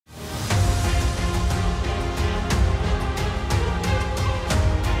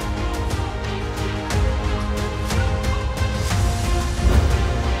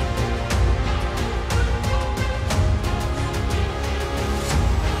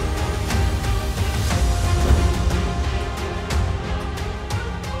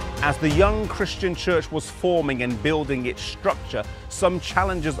As the young Christian church was forming and building its structure, some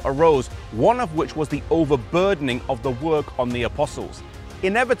challenges arose, one of which was the overburdening of the work on the apostles.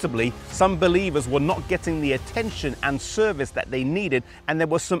 Inevitably, some believers were not getting the attention and service that they needed, and there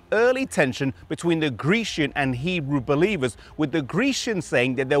was some early tension between the Grecian and Hebrew believers, with the Grecians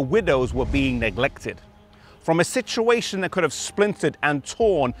saying that their widows were being neglected. From a situation that could have splintered and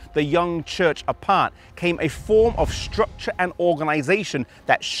torn the young church apart came a form of structure and organization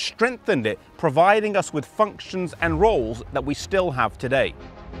that strengthened it, providing us with functions and roles that we still have today.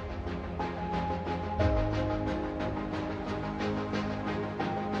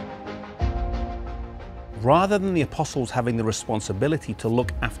 Rather than the apostles having the responsibility to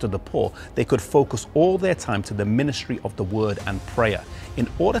look after the poor, they could focus all their time to the ministry of the word and prayer. In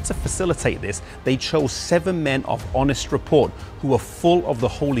order to facilitate this, they chose 7 men of honest report who were full of the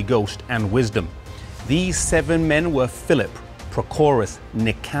Holy Ghost and wisdom. These 7 men were Philip, Prochorus,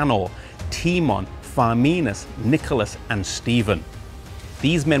 Nicanor, Timon, Parmenas, Nicholas, and Stephen.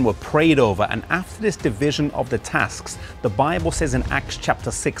 These men were prayed over, and after this division of the tasks, the Bible says in Acts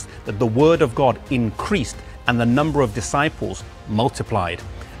chapter 6 that the word of God increased and the number of disciples multiplied.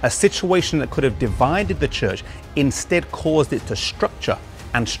 A situation that could have divided the church instead caused it to structure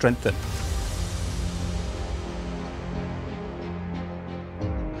and strengthen.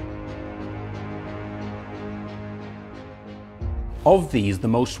 Of these, the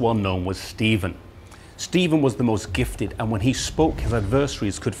most well known was Stephen. Stephen was the most gifted, and when he spoke, his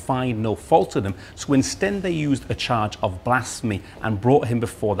adversaries could find no fault in him, so instead they used a charge of blasphemy and brought him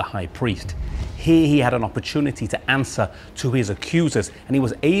before the high priest. Here he had an opportunity to answer to his accusers, and he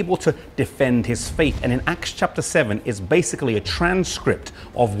was able to defend his faith. And in Acts chapter 7 is basically a transcript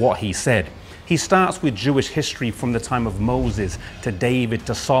of what he said. He starts with Jewish history from the time of Moses to David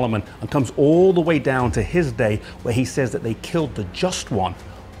to Solomon, and comes all the way down to his day, where he says that they killed the just one,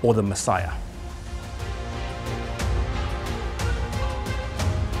 or the Messiah.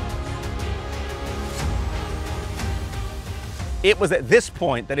 It was at this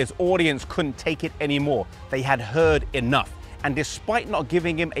point that his audience couldn't take it anymore. They had heard enough. And despite not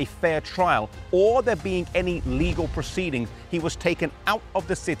giving him a fair trial or there being any legal proceedings, he was taken out of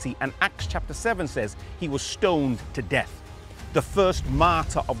the city, and Acts chapter 7 says he was stoned to death. The first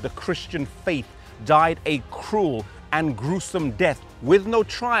martyr of the Christian faith died a cruel and gruesome death with no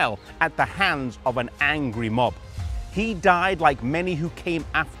trial at the hands of an angry mob. He died like many who came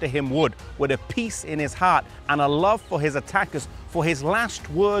after him would, with a peace in his heart and a love for his attackers, for his last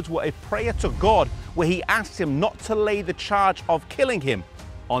words were a prayer to God where he asked him not to lay the charge of killing him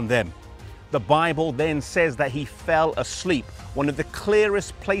on them. The Bible then says that he fell asleep, one of the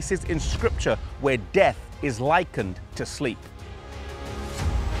clearest places in Scripture where death is likened to sleep.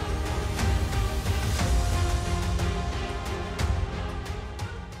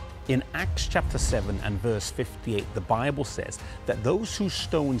 In Acts chapter 7 and verse 58, the Bible says that those who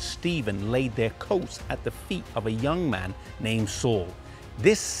stoned Stephen laid their coats at the feet of a young man named Saul.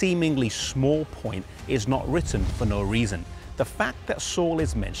 This seemingly small point is not written for no reason. The fact that Saul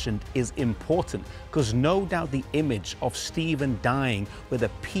is mentioned is important because no doubt the image of Stephen dying with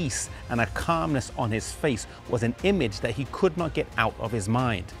a peace and a calmness on his face was an image that he could not get out of his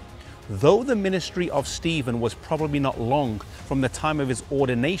mind. Though the ministry of Stephen was probably not long from the time of his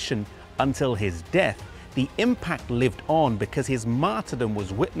ordination until his death, the impact lived on because his martyrdom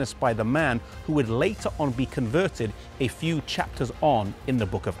was witnessed by the man who would later on be converted a few chapters on in the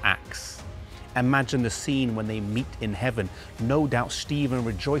book of Acts. Imagine the scene when they meet in heaven, no doubt Stephen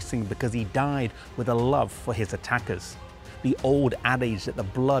rejoicing because he died with a love for his attackers. The old adage that the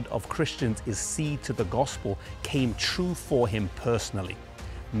blood of Christians is seed to the gospel came true for him personally.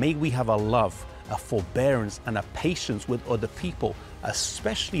 May we have a love, a forbearance, and a patience with other people,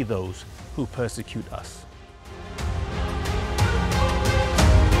 especially those who persecute us.